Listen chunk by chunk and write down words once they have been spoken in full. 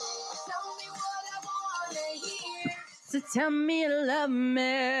So tell me you love me.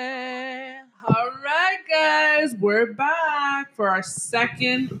 All right, guys, we're back for our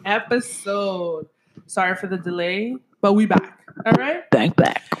second episode. Sorry for the delay, but we back. All right.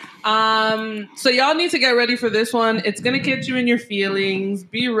 Back. So y'all need to get ready for this one. It's gonna get you in your feelings.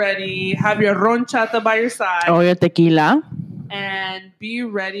 Be ready. Have your ronchata by your side. Oh, your tequila. And be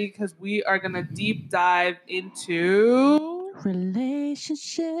ready because we are gonna deep dive into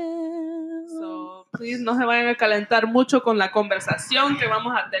Relationship. So please no se vayan a calentar mucho con la conversación que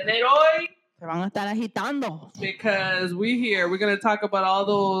vamos a tener hoy. Se van a estar agitando. Because we're going to talk about all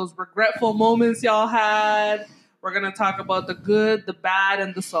those regretful moments y'all had. We're going to talk about the good, the bad,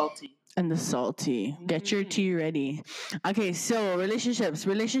 and the salty. Get your tea ready. Okay, so relationships,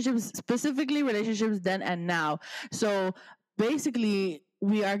 specifically relationships then and now. So basically,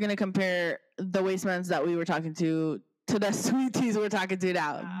 we are going to compare the wastemans that we were talking to the sweeties we're talking to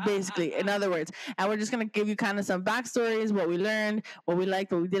now, basically, in other words. And we're just going to give you kind of some backstories, what we learned, what we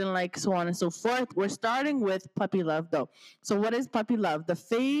liked, what we didn't like, so on and so forth. We're starting with puppy love, though. So what is puppy love? The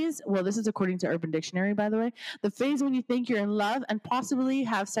phase, well, this is according to Urban Dictionary, by the way, the phase when you think you're in love and possibly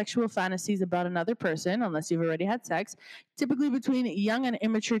have sexual fantasies about another person, unless you've already had sex, typically between young and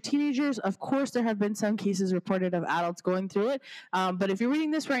immature teenagers. Of course, there have been some cases reported of adults going through it. But if you're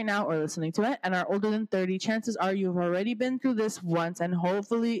reading this right now or listening to it and are older than 30, chances are you've already been through this once and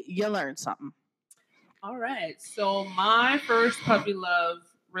hopefully you learned something. All right. So my first puppy love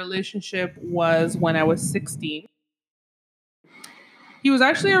relationship was when I was 16. He was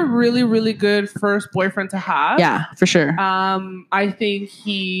actually a really, really good first boyfriend to have. Yeah, for sure. I think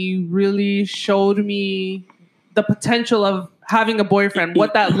he really showed me the potential of having a boyfriend,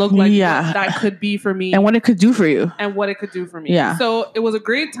 what that looked like, what that could be for me. And what it could do for you. Yeah. So it was a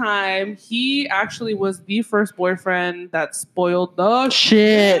great time. He actually was the first boyfriend that spoiled the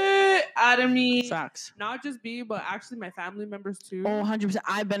shit out of me. Facts. Not just me, but actually my family members too. Oh, 100%.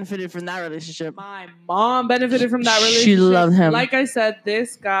 I benefited from that relationship. My mom benefited from that relationship. She loved him. Like I said,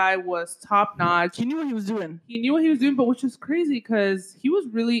 this guy was top notch. He knew what he was doing. But which is crazy because he was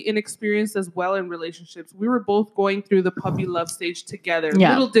really inexperienced as well in relationships. We were both going through the puppy love stage together.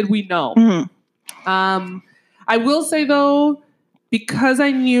 Yeah. Little did we know. Mm-hmm. I will say though, because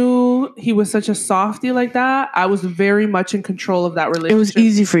I knew he was such a softie like that, I was very much in control of that relationship. It was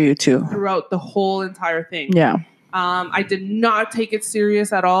easy for you too. Throughout the whole entire thing. Yeah. I did not take it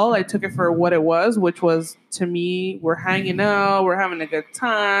serious at all. I took it for what it was, which was, to me, we're hanging out, we're having a good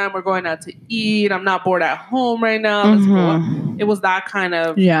time, we're going out to eat, I'm not bored at home right now. Let's go. It was that kind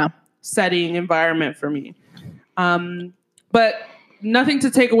of setting environment for me. But nothing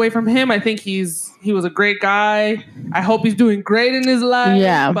to take away from him. I think he was a great guy. I hope he's doing great in his life.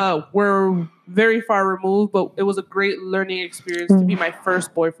 Yeah. But we're very far removed. But it was a great learning experience to be my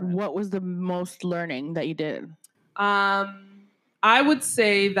first boyfriend. What was the most learning that you did? I would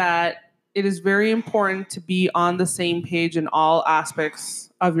say that it is very important to be on the same page in all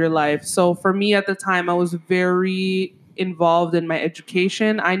aspects of your life. So for me at the time, I was very involved in my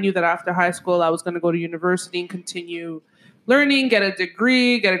education. I knew that after high school, I was going to go to university and continue learning, get a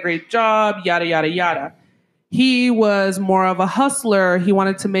degree, get a great job, yada, yada, yada. He was more of a hustler. He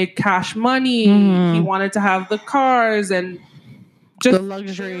wanted to make cash money. He wanted to have the cars and just the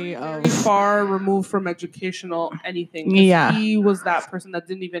luxury of far removed from educational anything. Yeah. He was that person that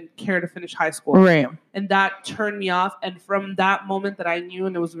didn't even care to finish high school. Right. And that turned me off. And from that moment that I knew,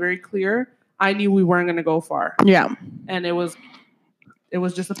 and it was very clear, I knew we weren't going to go far. Yeah. And it was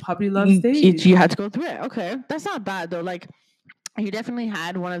just a puppy love stage. You had to go through it. Okay. That's not bad though. Like, you definitely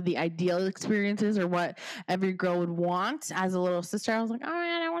had one of the ideal experiences or what every girl would want as a little sister. I was like, oh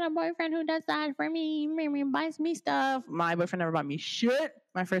man, I want a boyfriend who does that for me, buys me stuff. My boyfriend never bought me shit.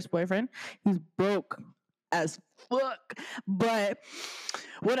 My first boyfriend, he's broke as fuck. But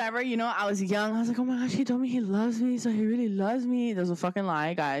whatever, I was young. I was like, oh my gosh, he told me he loves me, so he really loves me. There's a fucking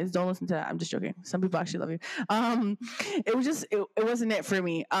lie, guys. Don't listen to that. I'm just joking. Some people actually love you. It was just, it wasn't it for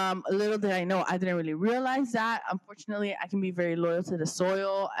me. Little did I know, I didn't really realize that. Unfortunately, I can be very loyal to the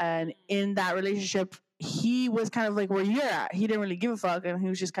soil. And in that relationship, he was kind of like where you're at. He didn't really give a fuck, and he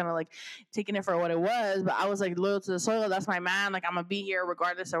was just kind of like taking it for what it was. But I was like loyal to the soil. That's my man. Like, I'm gonna be here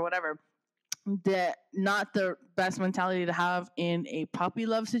regardless or whatever. Not the best mentality to have in a puppy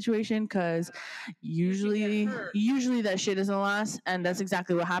love situation, because usually that shit doesn't last, and that's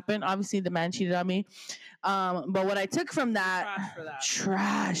exactly what happened. Obviously, the man cheated on me. But what I took from that,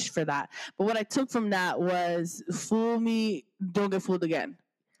 trash for that. But what I took from that was fool me, don't get fooled again.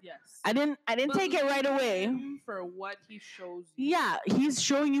 Yes. I didn't take it right away. For what he shows you. Yeah, he's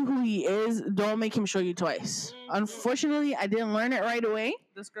showing you who he is. Don't make him show you twice. Unfortunately, I didn't learn it right away.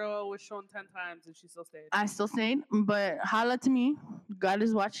 This girl was shown 10 times and she still stayed. I still stayed, but holla to me. God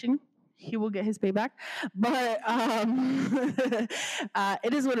is watching. He will get his payback. But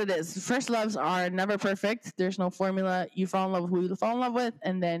it is what it is. First loves are never perfect. There's no formula. You fall in love with who you fall in love with,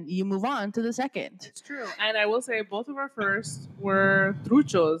 and then you move on to the second. It's true. And I will say both of our first were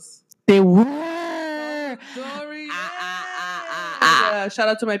truchos. They were. Shout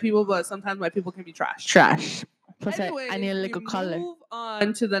out to my people, but sometimes my people can be trash. Trash. Plus, Anyways, I need a little color. Move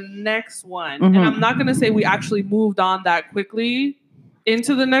on to the next one. And I'm not going to say we actually moved on that quickly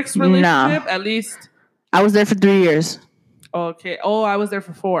into the next relationship. At least I was there for 3 years. Okay. Oh, I was there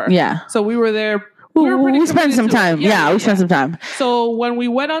for 4. Yeah. So we were there. We spent some time. We spent some time. So when we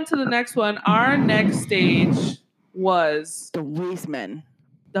went on to the next one, our next stage was the waste men.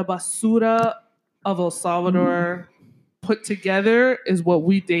 The basura of El Salvador put together is what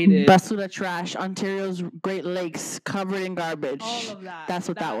we dated. Basura trash, Ontario's Great Lakes covered in garbage. All of that. That's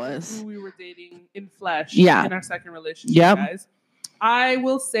what that was. Is who we were dating in flesh. Yeah. In our second relationship, guys. I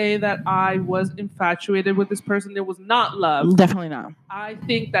will say that I was infatuated with this person. It was not love. Definitely not. I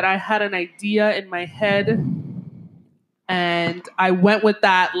think that I had an idea in my head and I went with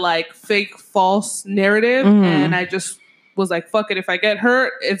that like fake false narrative and I just was like, fuck it. If I get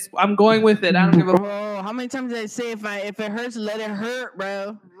hurt, I'm going with it. I don't give a Bro, how many times did I say if it hurts, let it hurt,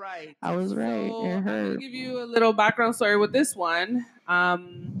 bro? Right. I was right. So it hurt. I'll give you a little background story with this one.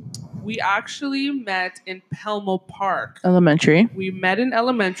 We actually met in Pelmo Park. Elementary. We met in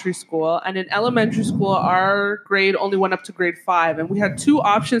elementary school, and in elementary school, our grade only went up to grade 5, and we had 2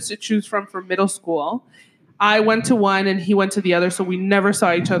 options to choose from for middle school. I went to one, and he went to the other, so we never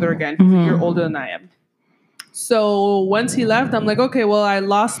saw each other again. He's a year older than I am. So once he left, I'm like, okay, well, I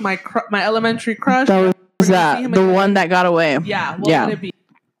lost my elementary crush. That was the one that got away. Yeah. What would it be?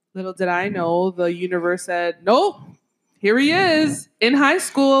 Little did I know, the universe said, nope. Here he is in high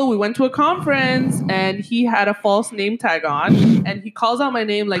school. We went to a conference and he had a false name tag on and he calls out my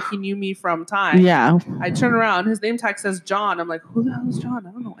name like he knew me from time. Yeah. I turn around. His name tag says John. I'm like, who the hell is John?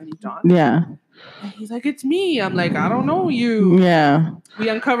 I don't know any John. Yeah. And he's like, it's me. I'm like, I don't know you. Yeah. We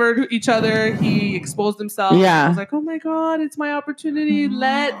uncovered each other. He exposed himself. Yeah. I was like, oh my God, it's my opportunity.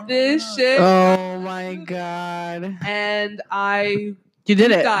 Let this shit. Oh my God. And You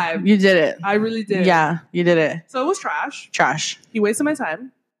did it. Dive. You did it. I really did. Yeah, you did it. So it was trash. Trash. He wasted my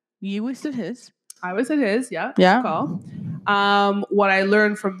time. You wasted his. I wasted his. Yeah. Yeah. Call. What I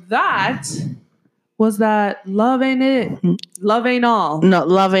learned from that was that love ain't it. Love ain't all. No,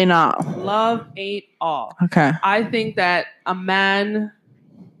 love ain't all. Love ain't all. Okay. I think that a man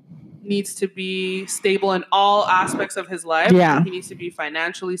needs to be stable in all aspects of his life. Yeah. He needs to be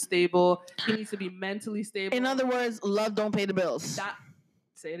financially stable. He needs to be mentally stable. In other words, love don't pay the bills.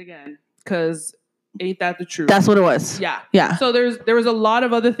 Say it again, because ain't that the truth? That's what it was. Yeah. Yeah. So there was a lot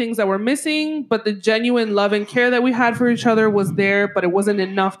of other things that were missing, but the genuine love and care that we had for each other was there, but it wasn't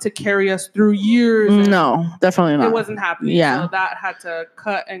enough to carry us through years. No, definitely not. It wasn't happening. Yeah. So that had to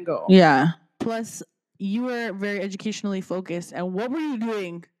cut and go. Yeah. Plus, you were very educationally focused. And what were you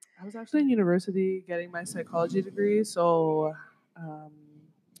doing? I was actually in university getting my psychology degree. So,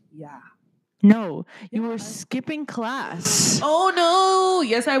 yeah. No, you were skipping class. Oh, no.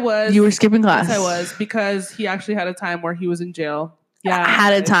 Yes, I was. You were skipping class. Yes, I was. Because he actually had a time where he was in jail. Yeah.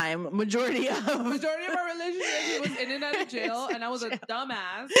 Had a time. Majority of our relationship, he was in and out of jail. And I was a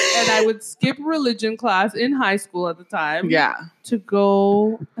dumbass. And I would skip religion class in high school at the time. Yeah. To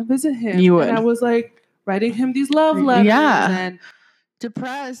go and visit him. You would. And I was like writing him these love letters. Yeah. And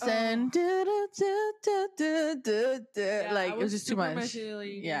depressed and like it was just too much.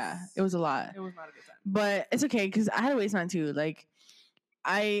 Yeah, it was a lot. It was not a good time. But it's okay because I had a waste man too. Like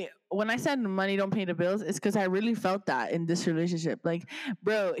when I said money don't pay the bills, it's because I really felt that in this relationship. Like,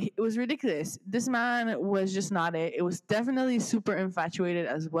 bro, it was ridiculous. This man was just not it. It was definitely super infatuated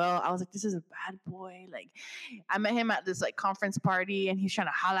as well. I was like, this is a bad boy. Like, I met him at this like conference party, and he's trying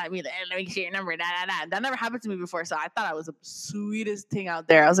to holler at me like, let me get your number. That never happened to me before, so I thought I was the sweetest thing out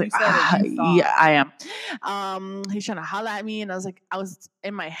there. I was like, yeah, I am. He's trying to holler at me, and I was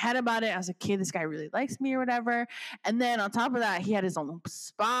in my head about it. I was like, okay, this guy really likes me or whatever. And then on top of that, he had his own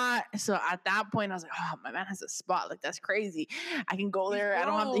spot. So at that point, I was like, oh, my man has a spot. Like, that's crazy. I can go there.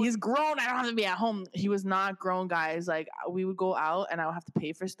 He's grown. I don't have to be at home. He was not grown, guys. Like, we would go out and I would have to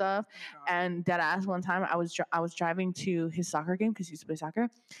pay for stuff. And dead ass, one time I was driving to his soccer game because he used to play soccer.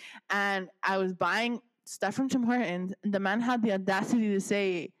 And I was buying stuff from Tim Hortons. And the man had the audacity to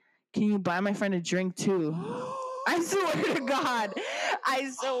say, can you buy my friend a drink too? I swear to God. I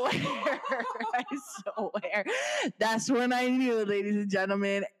swear. That's when I knew, ladies and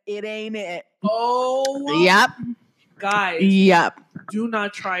gentlemen, it ain't it. Oh. Yep. Guys, Yep. do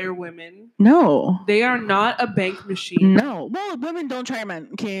not try your women. No. They are not a bank machine. No. Well, women don't try men.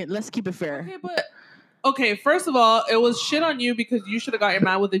 Okay, let's keep it fair. Okay, first of all, it was shit on you because you should have got your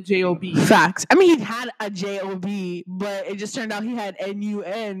man with a J-O-B. Facts. I mean, he had a J-O-B, but it just turned out he had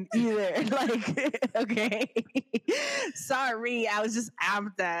N-U-N either. Like, okay. Sorry, I was just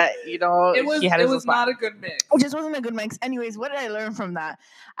amped that, It was not a good mix. It just wasn't a good mix. Anyways, what did I learn from that?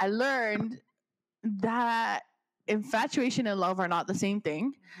 I learned that infatuation and love are not the same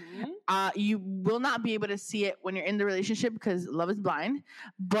thing. Mm-hmm. You will not be able to see it when you're in the relationship because love is blind.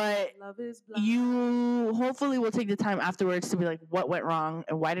 But Love is blind. you hopefully will take the time afterwards to be like, what went wrong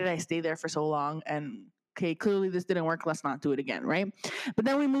and why did I stay there for so long? And okay, clearly this didn't work. Let's not do it again, right? But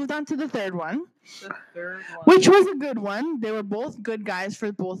then we moved on to the third one. Which was a good one. They were both good guys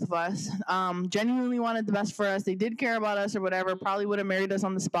for both of us. Genuinely wanted the best for us. They did care about us or whatever. Probably would have married us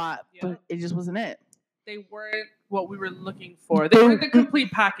on the spot, but it just wasn't it. They weren't what we were looking for. They weren't the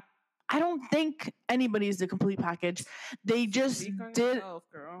complete package. I don't think anybody's the complete package. They just did, yourself,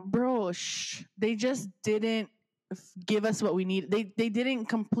 girl. bro. They just didn't give us what we needed. They didn't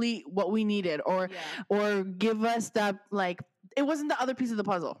complete what we needed, or give us that, like, it wasn't the other piece of the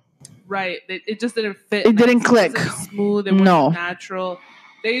puzzle. Right. It just didn't fit. It didn't click. It wasn't smooth. It wasn't natural.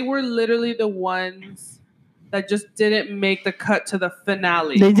 They were literally the ones that just didn't make the cut to the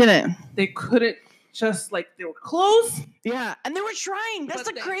finale. They didn't. They couldn't. Just like they were close. Yeah, and they were trying. That's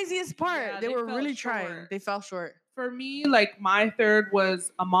the craziest part. Yeah, they were really trying. They fell short. For me, like, my third was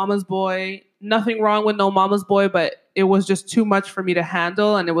a mama's boy. Nothing wrong with no mama's boy, but it was just too much for me to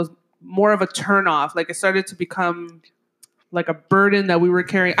handle, and it was more of a turnoff. Like, it started to become like a burden that we were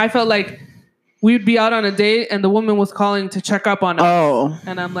carrying. I felt like we'd be out on a date and the woman was calling to check up on us. Oh.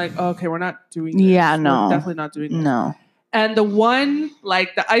 And I'm like, okay, we're not doing this. Yeah, no. We're definitely not doing this. No. And the one,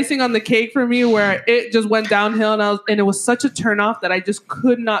 like, the icing on the cake for me, where it just went downhill, and it was such a turnoff that I just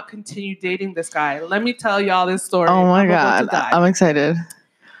could not continue dating this guy. Let me tell y'all this story. Oh my God, I'm excited.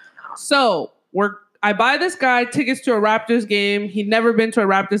 So I buy this guy tickets to a Raptors game. He'd never been to a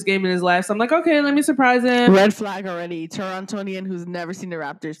Raptors game in his life, so I'm like, okay, let me surprise him. Red flag already. Torontonian who's never seen the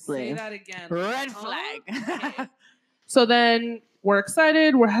Raptors play. Say that again. Red flag. Okay. So then we're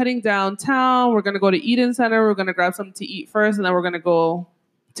excited. We're heading downtown. We're going to go to Eden Center. We're going to grab something to eat first, and then we're going to go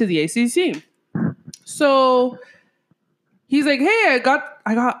to the ACC. So he's like, hey, I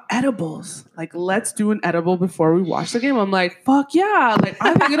got edibles. Like, let's do an edible before we watch the game. I'm like, fuck yeah. Like,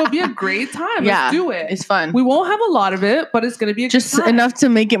 I think it'll be a great time. Let's do it. It's fun. We won't have a lot of it, but it's going to be just good time. Enough to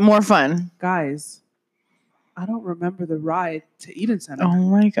make it more fun. Guys, I don't remember the ride to Eden Center. Oh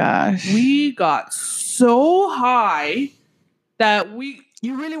my gosh. We got so high that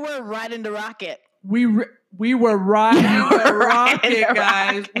you really were riding the rocket. We were riding the rocket,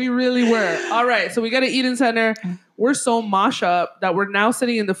 guys. We really were. All right, so we got to Eden Center. We're so mosh up that we're now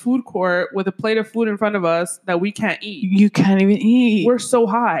sitting in the food court with a plate of food in front of us that we can't eat. You can't even eat. We're so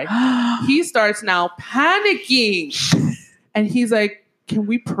high. He starts now panicking. And he's like, can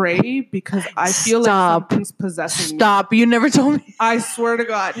we pray? Because I feel like something's possessing me. Stop. You never told me. I swear to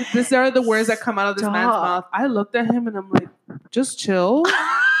God. These are the words that come out of this man's mouth. I looked at him and I'm like, just chill.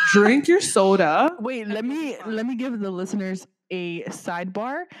 Drink your soda. Wait, let me give the listeners a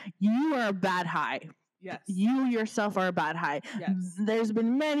sidebar. You are a bad high. Yes. You yourself are a bad high. Yes. There's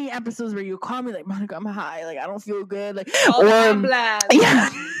been many episodes where you call me like, Monica, I'm high. Like, I don't feel good. Like, call the ambulance. Yeah.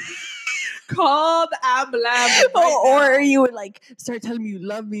 Call the ambulance. Or you would like start telling me you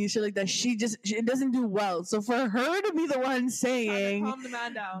love me and shit like that. She doesn't do well. So for her to be the one saying, calm the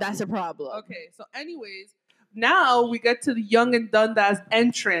man down. That's a problem. Okay. So anyways, now we get to the Young and Dundas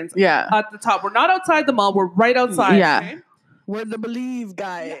entrance. Yeah. At the top. We're not outside the mall. We're right outside. Yeah. Okay? We're the Believe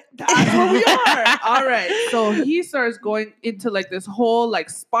guy. Yeah, that's where we are. All right. So he starts going into like this whole like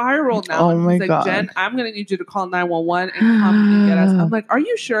spiral now. Oh my He's like, God. Jen, I'm going to need you to call 911 and come and get us. I'm like, are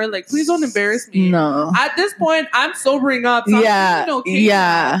you sure? Like, please don't embarrass me. No. At this point, I'm sobering up. So yeah.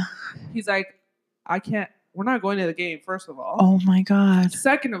 Yeah. He's like, I can't. We're not going to the game, first of all. Oh my God.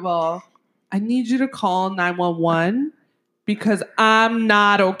 Second of all, I need you to call 911 because I'm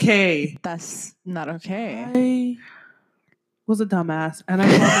not okay. That's not okay. I was a dumbass and I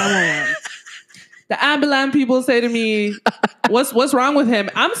called 911. The ambulance people say to me, what's wrong with him?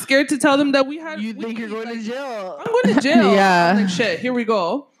 I'm scared to tell them that You think you're going to jail. I'm going to jail. Yeah. I'm like, shit, here we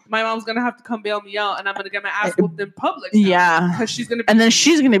go. My mom's going to have to come bail me out and I'm going to get my ass whooped in public. Now, yeah. Because she's going to And then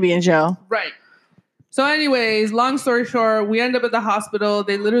she's going to be in jail. Right. So anyways, long story short, we end up at the hospital.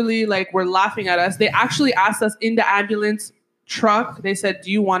 They literally like were laughing at us. They actually asked us in the ambulance truck. They said,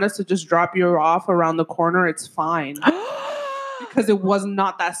 do you want us to just drop you off around the corner? It's fine. because it was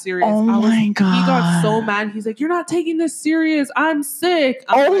not that serious. Oh my God. He got so mad. He's like, "You're not taking this serious. I'm sick."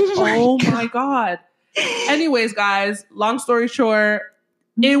 I'm like, oh my God. Anyways, guys, long story short,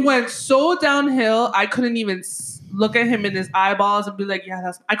 it went so downhill. I couldn't even look at him in his eyeballs and be like,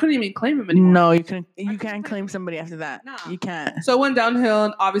 "Yeah, I couldn't even claim him anymore." No, you couldn't. You can't claim somebody after that. Nah. You can't. So it went downhill,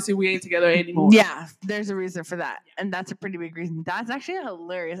 and obviously we ain't together anymore. Yeah, there's a reason for that, and that's a pretty big reason. That's actually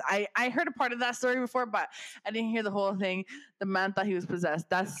hilarious. I heard a part of that story before, but I didn't hear the whole thing. The man thought he was possessed.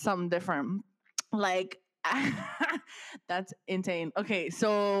 That's something different. Like, that's insane. Okay,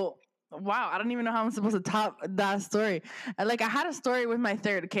 so wow, I don't even know how I'm supposed to top that story. I had a story with my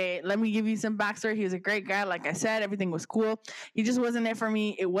third. Okay, let me give you some backstory. He was a great guy. Like I said, everything was cool. He just wasn't it for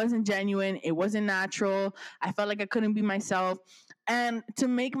me. It wasn't genuine. It wasn't natural. I felt like I couldn't be myself. And to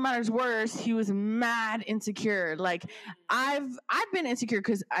make matters worse, he was mad insecure. Like I've been insecure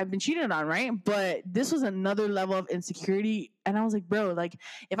because I've been cheated on, right? But this was another level of insecurity. And I was like, bro, like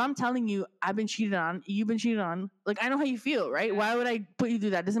if I'm telling you I've been cheated on, you've been cheated on, like I know how you feel, right? Why would I put you through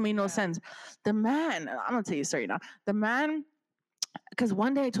that? Doesn't make no sense. The man, I'm gonna tell you a story now. The man, because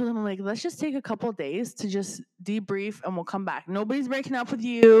one day I told him, I'm like, let's just take a couple days to just debrief and we'll come back. Nobody's breaking up with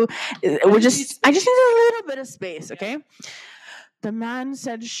you. I just need a little bit of space, okay? The man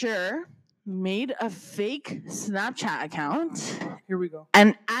said, sure, made a fake Snapchat account. Here we go.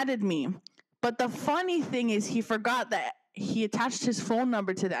 And added me. But the funny thing is he forgot that he attached his phone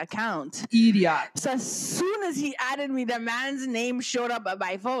number to the account. Idiot. So as soon as he added me, the man's name showed up on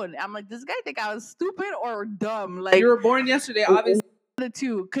my phone. I'm like, this guy think I was stupid or dumb? Like, you were born yesterday, obviously. The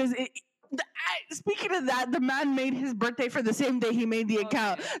two, because speaking of that, the man made his birthday for the same day he made the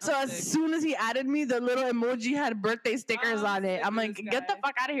account. So as soon as he added me, the little emoji had birthday stickers on it. I'm like, get the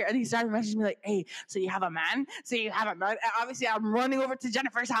fuck out of here. And he started messaging me like, hey, so you have a man? So you have a man? And obviously, I'm running over to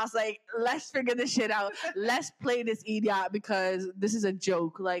Jennifer's house like, let's figure this shit out. Let's play this idiot because this is a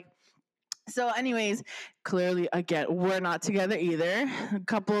joke. Like, so anyways, clearly, again, we're not together either. A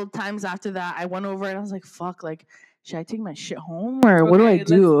couple times after that, I went over and I was like, fuck, like, should I take my shit home or what do I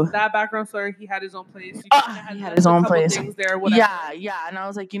do? That background story, he had his own place. He had his own place. There, yeah. And I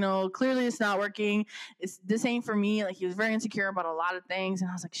was like, clearly it's not working. This ain't for me. Like he was very insecure about a lot of things. And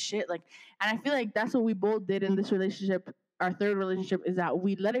I was like, shit. Like, and I feel like that's what we both did in this relationship. Our third relationship is that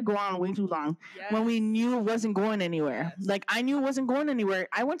we let it go on way too long when we knew it wasn't going anywhere. Like I knew it wasn't going anywhere.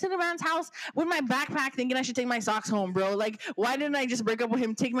 I went to the man's house with my backpack thinking I should take my socks home, bro. Like why didn't I just break up with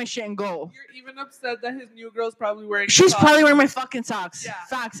him, take my shit and go? You're even upset that his new girl's probably wearing She's socks. probably wearing my fucking socks. Yeah.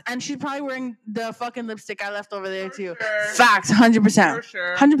 Facts. And she's probably wearing the fucking lipstick I left over there too. Sure. Facts. 100%. For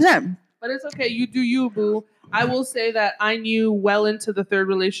sure. 100%. But it's okay. You do you, boo. I will say that I knew well into the third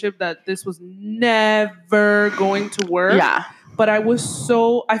relationship that this was never going to work. Yeah. But I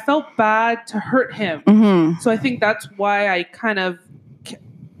felt bad to hurt him. Mm-hmm. So I think that's why I kind of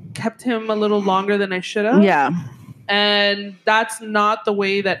kept him a little longer than I should have. Yeah. And that's not the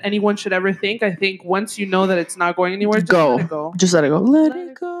way that anyone should ever think. I think once you know that it's not going anywhere, just let it go. Just let it go. Let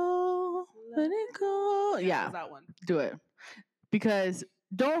it go. Let it go. Yeah. That one. Do it. Because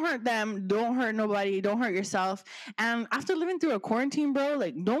don't hurt them. Don't hurt nobody. Don't hurt yourself. And after living through a quarantine, bro,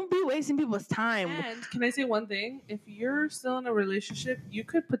 like don't be wasting people's time. And can I say one thing? If you're still in a relationship, you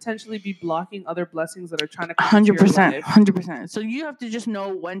could potentially be blocking other blessings that are trying to come into your life. 100%. So you have to just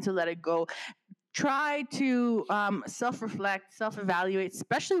know when to let it go. Try to self-reflect, self-evaluate,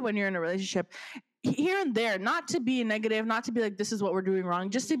 especially when you're in a relationship. Here and there, not to be negative, not to be like, this is what we're doing wrong,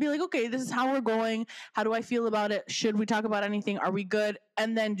 just to be like, okay, this is how we're going. How do I feel about it? Should we talk about anything? Are we good?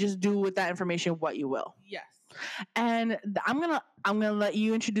 And then just do with that information what you will. Yes. And I'm gonna let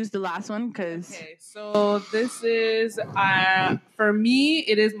you introduce the last one because. Okay, so this is for me.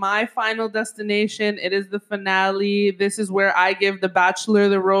 It is my final destination. It is the finale. This is where I give the Bachelor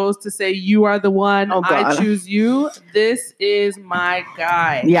the rose to say you are the one. Oh, God. I choose you. This is my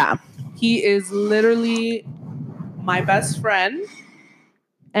guy. Yeah. He is literally my best friend.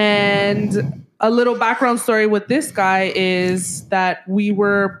 And a little background story with this guy is that we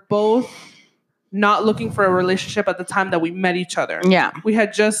were both not looking for a relationship at the time that we met each other. Yeah. We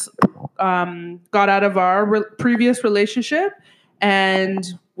had just got out of our previous relationship and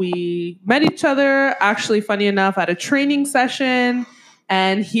we met each other, actually, funny enough, at a training session.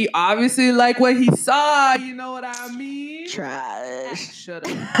 And he obviously liked what he saw. You know what I mean? Trash. Shut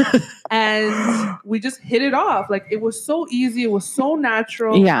up. And we just hit it off. Like, it was so easy. It was so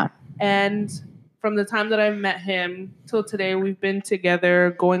natural. Yeah. And from the time that I met him till today, we've been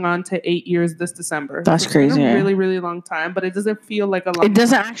together going on to 8 years this December. That's crazy. It's been a really, really long time, but it doesn't feel like a long time. It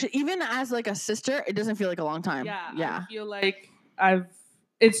doesn't actually, even as like a sister, it doesn't feel like a long time. Yeah. Yeah. I feel like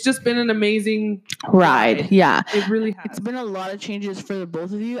it's just been an amazing Ride. Yeah. It really has. It's been a lot of changes for the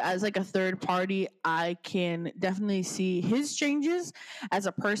both of you. As like a third party, I can definitely see his changes as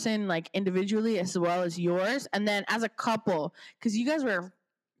a person, like individually, as well as yours. And then as a couple, because you guys were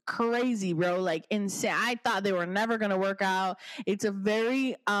crazy, bro, like insane. I thought they were never gonna work out. It's a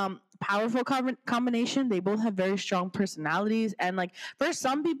very powerful combination. They both have very strong personalities, and like for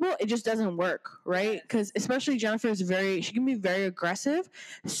some people it just doesn't work, right? Because especially Jennifer is she can be very aggressive.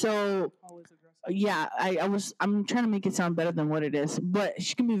 So Always aggressive. yeah, I'm trying to make it sound better than what it is, but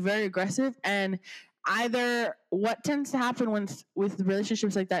she can be very aggressive. And either what tends to happen with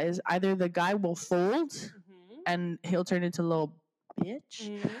relationships like that is either the guy will fold and he'll turn into a little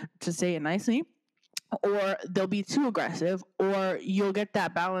bitch, to say it nicely, or they'll be too aggressive, or you'll get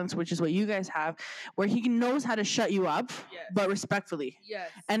that balance, which is what you guys have, where he knows how to shut you up, but respectfully.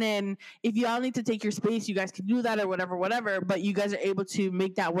 And then if you all need to take your space, you guys can do that or whatever, but you guys are able to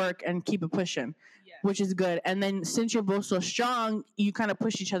make that work and keep it pushing, which is good. And then since you're both so strong, you kind of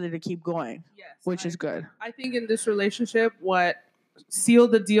push each other to keep going, which is good. I think in this relationship, what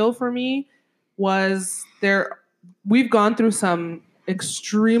sealed the deal for me was we've gone through some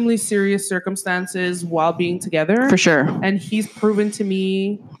extremely serious circumstances while being together. For sure. And he's proven to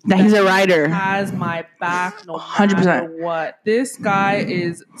me that he's a rider. He has my back no 100%. matter what. This guy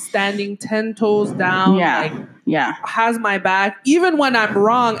is standing 10 toes down. Has my back. Even when I'm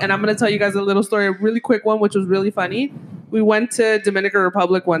wrong, and I'm going to tell you guys a little story, a really quick one, which was really funny. We went to Dominican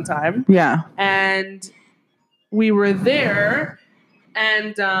Republic one time. Yeah. And we were there,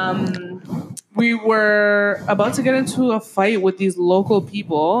 and we were about to get into a fight with these local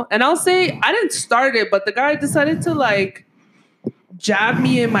people. And I'll say I didn't start it, but the guy decided to like jab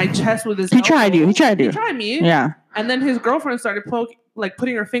me in my chest with his elbow. He tried me. Yeah. And then his girlfriend started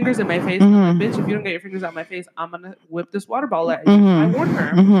putting her fingers in my face. I'm like, bitch, if you don't get your fingers out my face, I'm going to whip this water bottle at you. I warned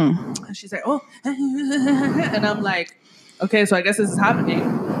her. And she's like, oh. And I'm like, okay, so I guess this is happening.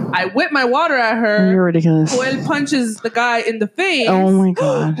 I whip my water at her. You're ridiculous. Joel punches the guy in the face. Oh my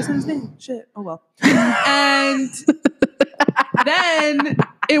God. That's his name. Shit. Oh well. And then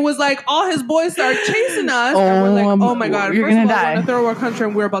it was like all his boys started chasing us. And we're like, oh my God. You're First gonna of all, die. we're in a third world country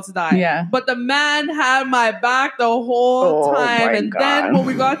and we're about to die. Yeah. But the man had my back the whole time. And then when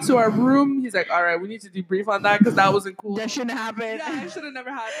we got to our room, he's like, all right, we need to debrief on that because that wasn't cool. That shouldn't happen. Yeah, it should have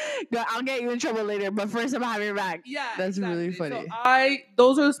never happened. No, I'll get you in trouble later, but first I'm having your back. Yeah. That's really funny. So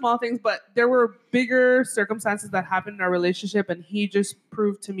those are the small things, but there were bigger circumstances that happened in our relationship, and he just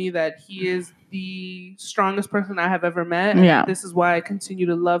proved to me that he is the strongest person I have ever met. And this is why I continue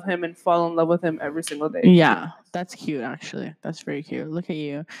to love him and fall in love with him every single day. Yeah, that's cute, actually. That's very cute. Look at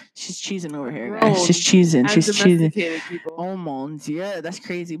you. She's cheesing over here, guys. She's cheesing. She's cheesing. People. Almonds. Yeah, that's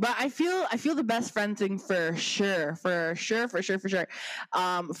crazy. But I feel the best friend thing for sure. For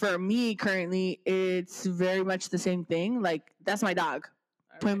me, currently, it's very much the same thing. Like, that's my dog.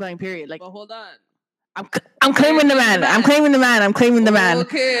 Point blank, period. Like, but hold on. I'm claiming the man. I'm claiming the man.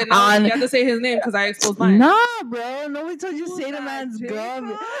 Okay, now you have to say his name because I exposed mine. Nah, bro. Nobody told you to say the man's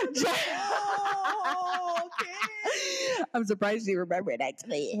gum. Oh, okay. I'm surprised you remembered,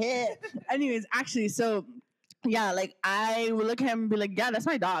 actually. Anyways, actually, so yeah, like I would look at him and be like, yeah, that's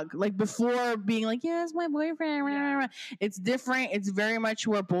my dog. Like before being like, yeah, it's my boyfriend. Yeah. It's different. It's very much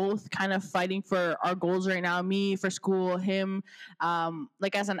we're both kind of fighting for our goals right now. Me for school, him,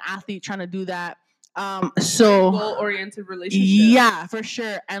 like as an athlete trying to do that. So goal-oriented relationship. Yeah, for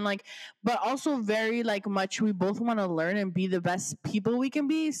sure. And like, but also very like much we both want to learn and be the best people we can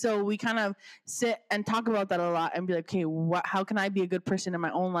be. So we kind of sit and talk about that a lot and be like, okay, how can I be a good person in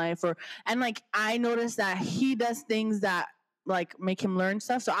my own life? And like I noticed that he does things that like make him learn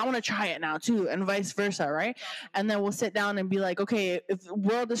stuff, so I want to try it now too, and vice versa, right? And then we'll sit down and be like, okay, if the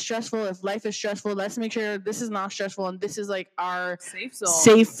world is stressful, if life is stressful, let's make sure this is not stressful and this is like our safe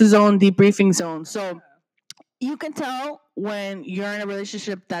zone, debriefing zone. So you can tell when you're in a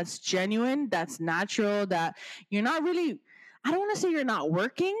relationship that's genuine, that's natural, that you're not really, I don't want to say you're not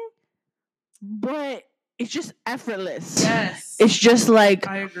working, but it's just effortless. Yes, it's just like,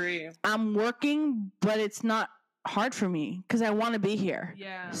 I agree, I'm working, but it's not hard for me because I want to be here.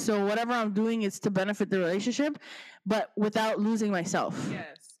 Yeah. So whatever I'm doing is to benefit the relationship, but without losing myself.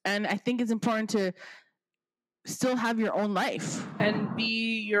 Yes. And I think it's important to still have your own life and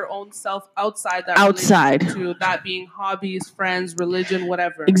be your own self outside that to that being hobbies, friends, religion,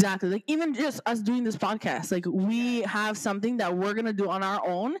 whatever. Exactly. Like even just us doing this podcast, like we have something that we're gonna do on our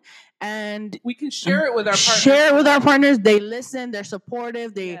own, and we can share it with our partners. Share it with our partners. They listen. They're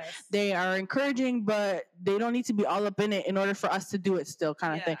supportive. Yes. They are encouraging, but they don't need to be all up in it in order for us to do it still,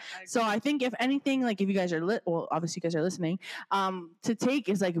 kind of thing. So I think if anything, like if you guys are well, obviously you guys are listening, to take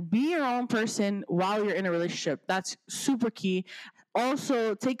is like be your own person while you're in a relationship. That's super key.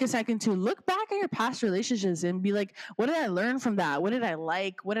 Also, take a second to look back at your past relationships and be like, what did I learn from that? What did I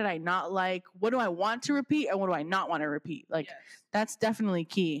like? What did I not like? What do I want to repeat? And what do I not want to repeat? Like, that's definitely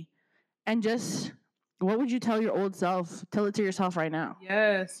key. And just, what would you tell your old self? Tell it to yourself right now.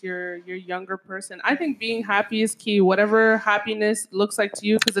 Yes, your younger person. I think being happy is key. Whatever happiness looks like to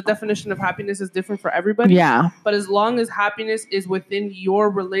you, because the definition of happiness is different for everybody. Yeah. But as long as happiness is within your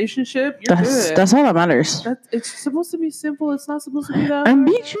relationship, you're good. That's all that matters. It's supposed to be simple. It's not supposed to be that. And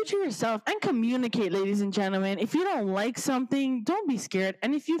be true to yourself and communicate, ladies and gentlemen. If you don't like something, don't be scared.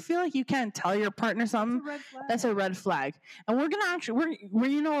 And if you feel like you can't tell your partner something, that's a red flag. And we're gonna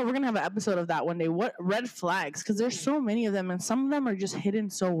we're gonna have an episode of that one day. What red flags? Because there's so many of them, and some of them are just hidden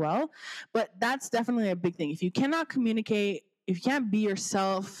so well. But that's definitely a big thing. If you cannot communicate, if you can't be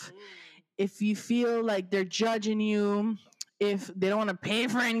yourself, if you feel like they're judging you, if they don't want to pay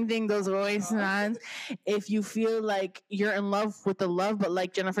for anything, those are always signs. If you feel like you're in love with the love, but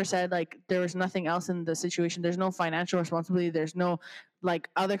like Jennifer said, like there was nothing else in the situation. There's no financial responsibility. There's no like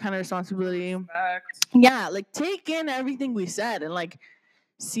other kind of responsibility. Yeah, like take in everything we said and like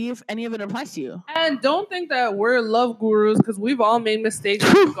see if any of it applies to you. And don't think that we're love gurus, because we've all made mistakes.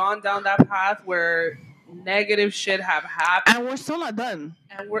 We've gone down that path where negative shit have happened. And we're still not done.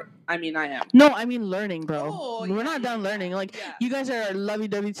 And I am. No, I mean learning, bro. Oh, we're not done learning. Like you guys are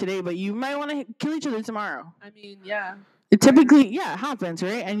lovey-dovey today, but you might want to kill each other tomorrow. I mean, yeah. It typically, happens,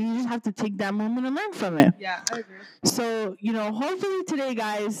 right? And you just have to take that moment and learn from it. Yeah, I agree. So, hopefully today,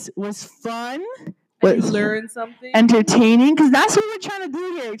 guys, was fun. You learn something. Entertaining, because that's what we're trying to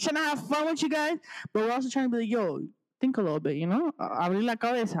do here. We're trying to have fun with you guys, but we're also trying to be like, yo, think a little bit, abrir la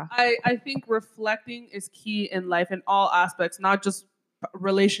cabeza. I think reflecting is key in life in all aspects, not just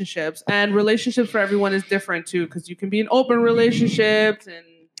relationships. And relationships for everyone is different too, because you can be in open relationships and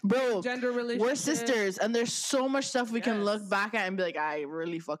gender relationships. We're sisters, and there's so much stuff we can look back at and be like, I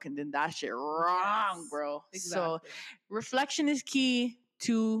really fucking did that shit wrong, bro. Exactly. So reflection is key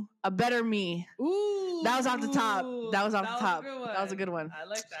to a better me. Ooh, that was off the top. That was a good one. I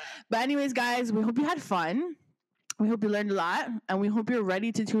like that. But anyways, guys, we hope you had fun. We hope you learned a lot, and we hope you're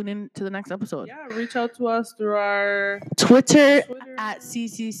ready to tune in to the next episode. Yeah, reach out to us through our Twitter at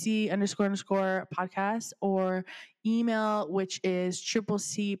 @CCC_podcast or email, which is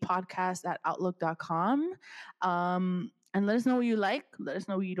CCC podcast@outlook.com. And let us know what you like. Let us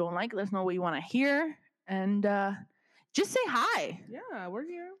know what you don't like. Let us know what you want to hear. And just say hi. Yeah, we're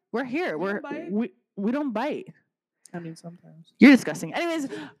here. We're here. We don't bite. I mean, sometimes. You're disgusting. Anyways,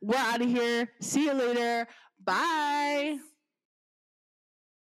 we're out of here. See you later. Bye.